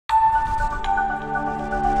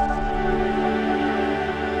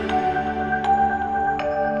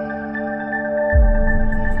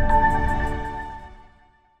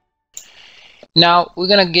Now we're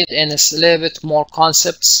gonna get in a little bit more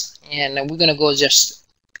concepts, and we're gonna go just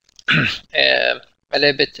a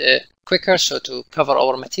little bit quicker, so to cover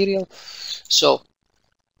our material. So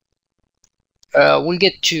we'll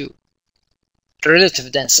get to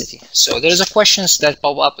relative density. So there's a questions that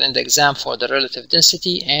pop up in the exam for the relative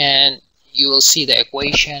density, and you will see the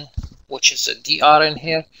equation, which is a dr in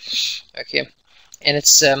here. Okay, and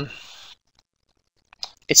it's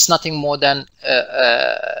nothing more than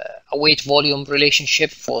a weight volume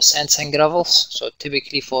relationship for sands and gravels. So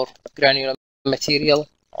typically for granular material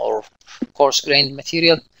or coarse grained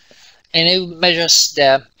material, and it measures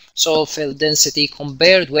the soil fill density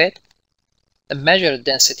compared with the measured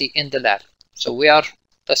density in the lab. So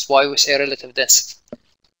that's why we say relative density.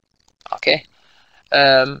 Okay,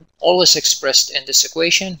 always expressed in this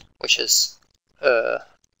equation, which is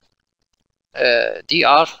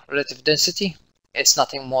dr, relative density. It's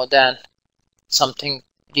nothing more than something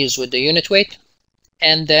deals with the unit weight,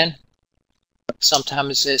 and then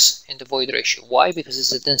sometimes is in the void ratio. Why? Because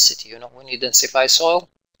it's a density. You know, when you densify soil,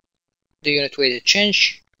 the unit weight will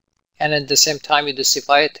change, and at the same time you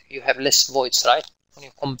densify it, you have less voids, right? When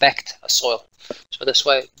you compact a soil. So that's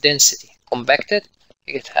why density. Compacted,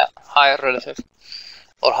 you get a higher relative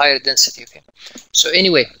or higher density. Okay. So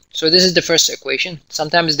anyway, so this is the first equation.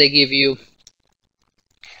 Sometimes they give you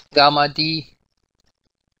gamma d,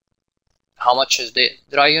 how much is the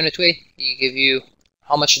dry unit weight. You give you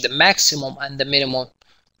how much is the maximum and the minimum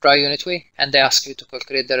dry unit weight, and they ask you to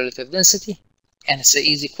calculate the relative density. And it's an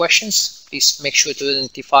easy questions. Please make sure to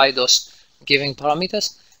identify those giving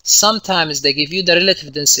parameters. Sometimes they give you the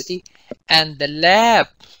relative density and the lab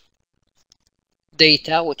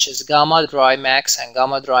data, which is gamma dry max and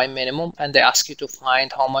gamma dry minimum, and they ask you to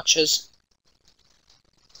find how much is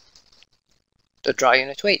the dry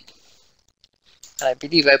unit weight. And I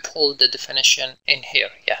believe I pulled the definition in here.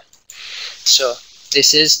 Yeah. So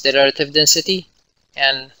this is the relative density,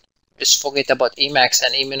 and just forget about E max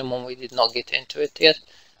and E minimum. We did not get into it yet.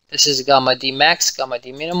 This is gamma D max, gamma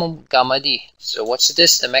D minimum, gamma D. So what's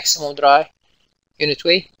this? The maximum dry unit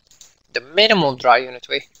weight, the minimum dry unit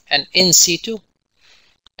weight, and in situ.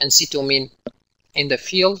 And situ mean in the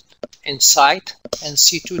field, in site, and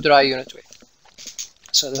situ dry unit weight.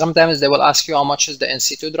 So sometimes they will ask you how much is the in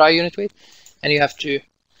situ dry unit weight, and you have to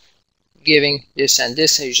giving this and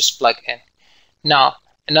this, and you just plug in. Now,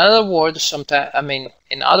 in other words, sometimes, I mean,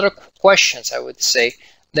 in other questions, I would say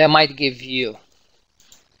they might give you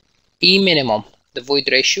E minimum, the void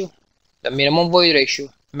ratio, the minimum void ratio,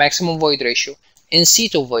 maximum void ratio, in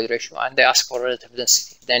situ void ratio, and they ask for relative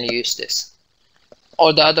density. Then you use this.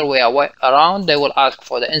 Or the other way around, they will ask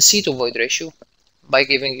for the in situ void ratio by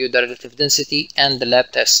giving you the relative density and the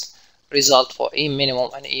lab test result for E minimum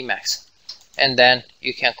and E max. And then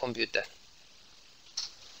you can compute that.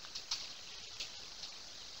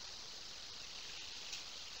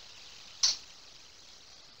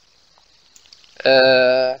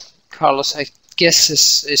 Carlos, I guess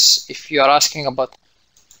is if you are asking about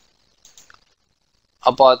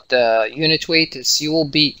the unit weight, is you will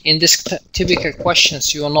be in this typical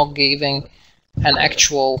questions, you are not giving an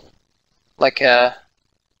actual, like a,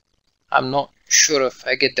 I'm not sure if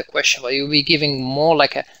I get the question, but you'll be giving more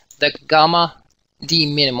like the gamma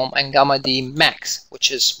D minimum and gamma D max, which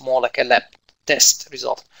is more like a lab test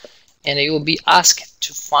result. And you will be asked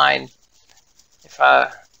to find, if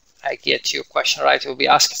I get your question right, you'll be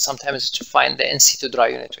asked sometimes to find the in situ dry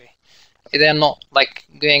unit weight. They're not like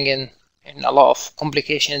going in a lot of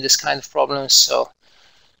complication in this kind of problems, so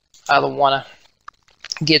I don't want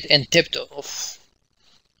to get in depth of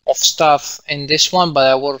stuff in this one,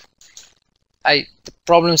 but the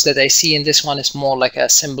problems that I see in this one is more like a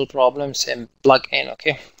simple problems and plug in.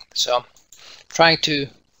 Okay, so trying to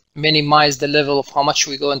minimize the level of how much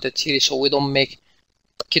we go into theory, so we don't make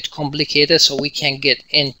it complicated, so we can get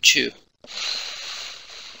into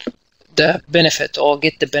the benefit or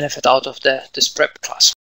get the benefit out of this prep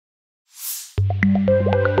class.